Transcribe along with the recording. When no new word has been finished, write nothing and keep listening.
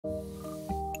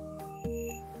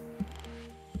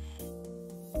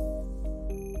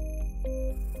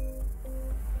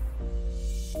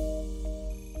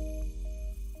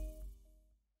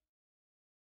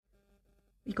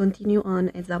continue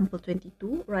on example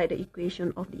 22. Write the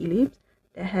equation of the ellipse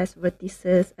that has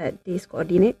vertices at this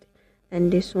coordinate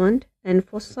and this one, and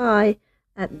foci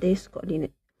at this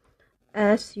coordinate.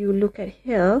 As you look at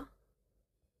here,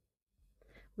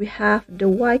 we have the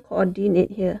y coordinate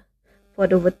here for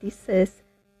the vertices,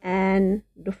 and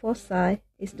the foci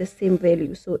is the same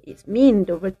value. So it means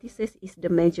the vertices is the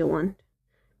major one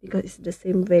because it's the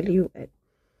same value at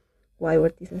y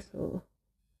vertices. So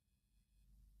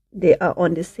they are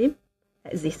on the same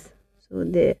axis. So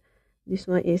this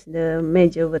one is the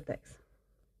major vertex.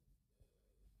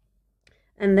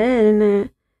 And then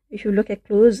if you look at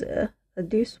closer,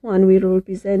 this one will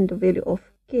represent the value of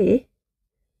k,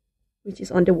 which is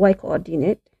on the y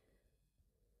coordinate.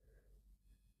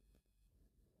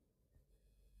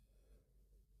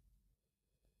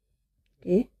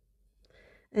 Okay,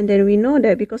 and then we know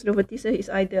that because the vertices is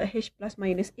either h plus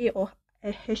minus a or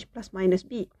h plus minus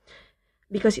b,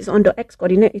 because it's on the x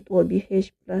coordinate, it will be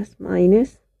h plus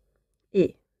minus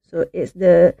a. So it's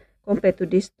the, compared to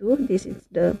these two, this is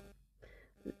the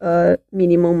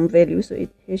minimum value, so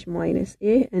it's h minus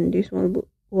a, and this one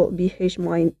will be h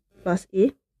plus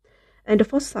a. And the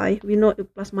foci, we know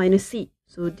it plus minus c,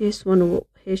 so this one will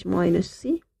h minus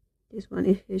c, this one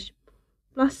is h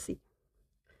plus c.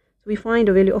 So we find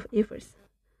the value of a first.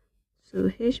 So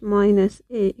h minus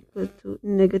a equal to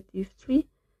negative 3,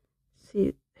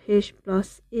 c h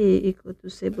plus a equal to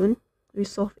 7. We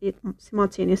solve it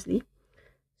simultaneously.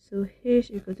 So h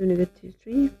equal to negative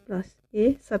 3 plus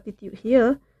a, substitute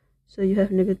here. So you have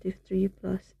negative 3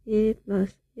 plus a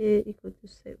equal to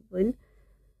 7.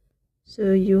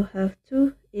 So you have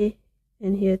 2a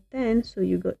and here 10. So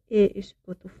you got a is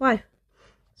equal to 5.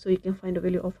 So you can find the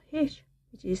value of h,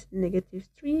 which is negative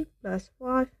 3 plus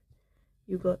 5.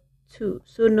 You got 2.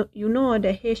 So no, you know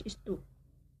that h is 2.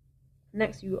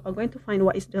 Next, you are going to find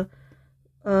what is the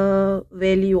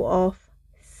value of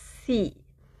c,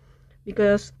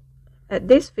 because at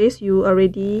this phase you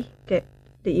already get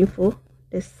the info.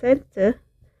 The center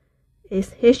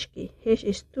is hk, h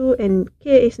is 2 and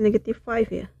k is negative 5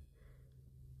 here.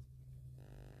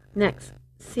 Next,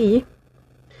 c.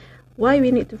 Why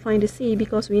we need to find the c?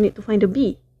 Because we need to find the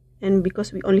b, and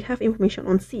because we only have information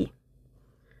on c.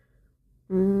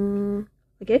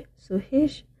 Okay, so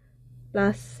h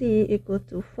plus c equal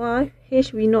to 5.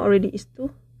 H we know already is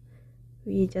 2.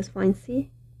 We just find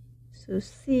c. So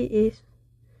c is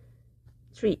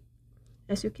 3.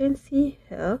 As you can see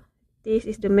here, this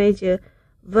is the major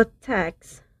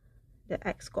vertex, the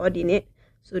x coordinate.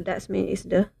 So that means it's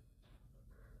the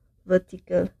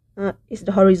vertical, it's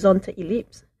the horizontal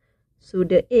ellipse. So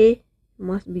the a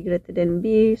must be greater than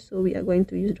b. So we are going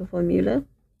to use the formula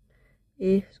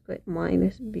a squared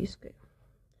minus b squared,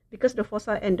 because the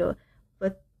foci and the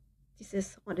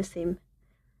vertices on the same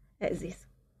axis.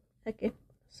 Okay,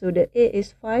 so the a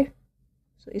is 5,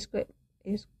 so a squared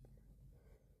is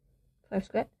 5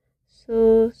 squared.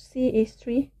 So c is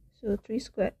 3, so 3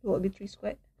 squared will be 3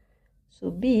 squared. So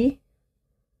b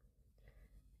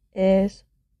is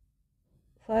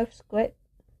 5 squared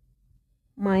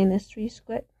minus 3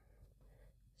 squared.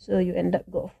 So you end up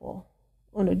got 4.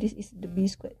 Oh no, this is the b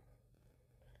squared.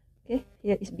 Okay,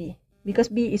 here is b. Because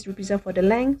b is represent for the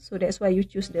length, so that's why you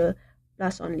choose the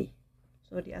plus only.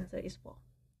 So the answer is 4.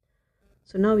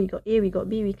 So now we got a, we got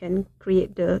b, we can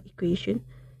create the equation.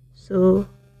 So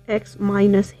x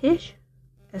minus h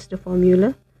as the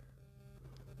formula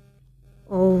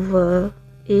over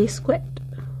a squared.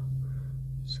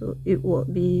 So it will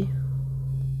be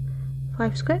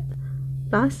 5 squared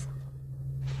plus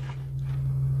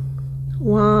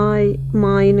y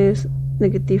minus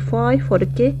negative 5 for the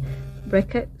k,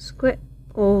 bracket squared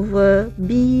over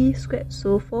b squared,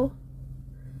 so 4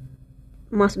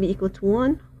 must be equal to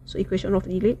 1. So equation of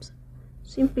the ellipse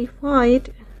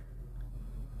simplified,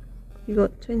 you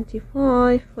got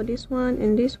 25 for this one,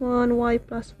 and this one y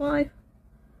plus 5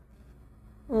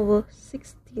 over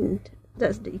 16.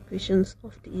 That's the equations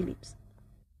of the ellipse.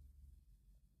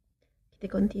 We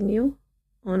continue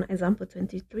on example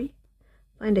 23.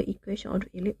 Find the equation of the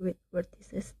ellipse with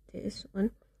vertices. This one,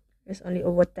 there's only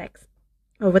a vertex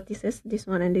or vertices, this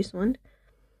one and this one,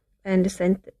 and the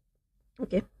center.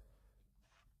 Okay,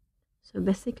 so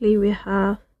basically we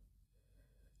have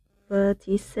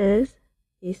vertices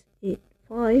is 8,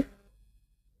 5,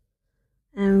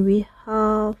 and we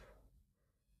have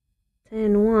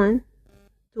 10, 1,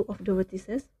 2 of the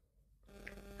vertices,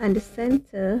 and the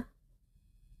center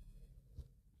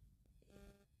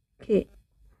k.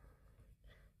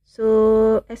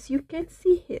 So as you can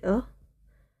see here,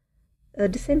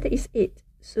 the center is 8,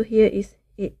 so here is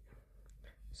 8.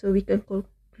 So we can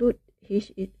conclude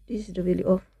h is, this is the value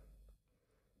of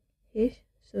h.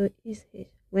 So is h.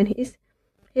 When is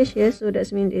h here, so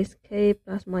that means it's k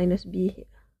plus minus b here.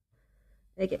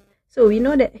 Okay, so we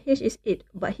know that h is 8,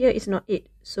 but here it's not 8.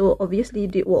 So obviously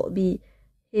it will be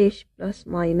h plus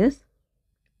minus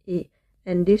a,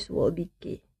 and this will be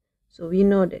k. So we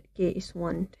know that k is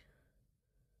 1.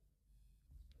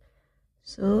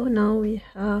 So now we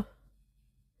have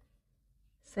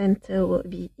center will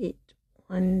be 8,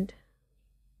 1.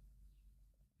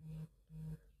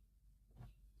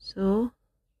 So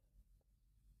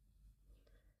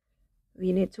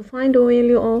we need to find the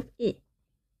value of a.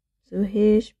 So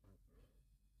h,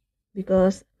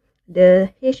 because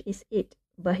the h is 8,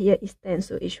 but here is 10,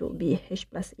 so it should be h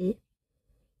plus a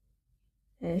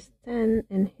as 10,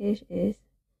 and h is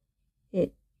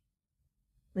 8.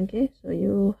 Okay, so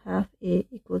you have a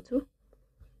equal to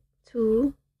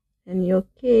 2, and your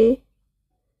k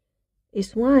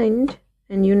is 1,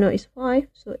 and you know it's 5,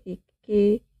 so a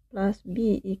k plus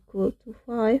b equal to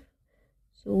 5.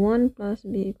 So 1 plus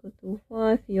b equal to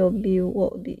 5, your b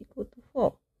will be equal to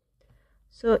 4.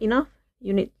 So enough.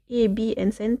 You need a, b,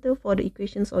 and center for the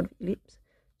equations of the ellipse.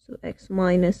 So x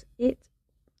minus 8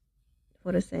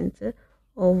 for the center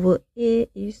over a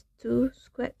is 2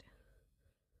 squared,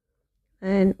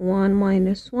 and 1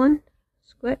 minus 1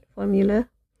 squared formula,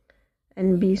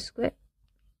 and b squared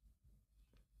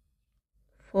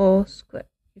 4 squared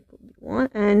equal to 1,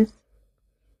 and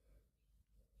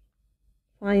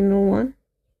final one,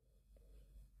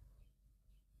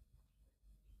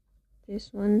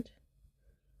 this one,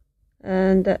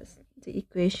 and that's the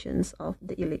equations of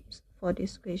the ellipse for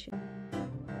this question.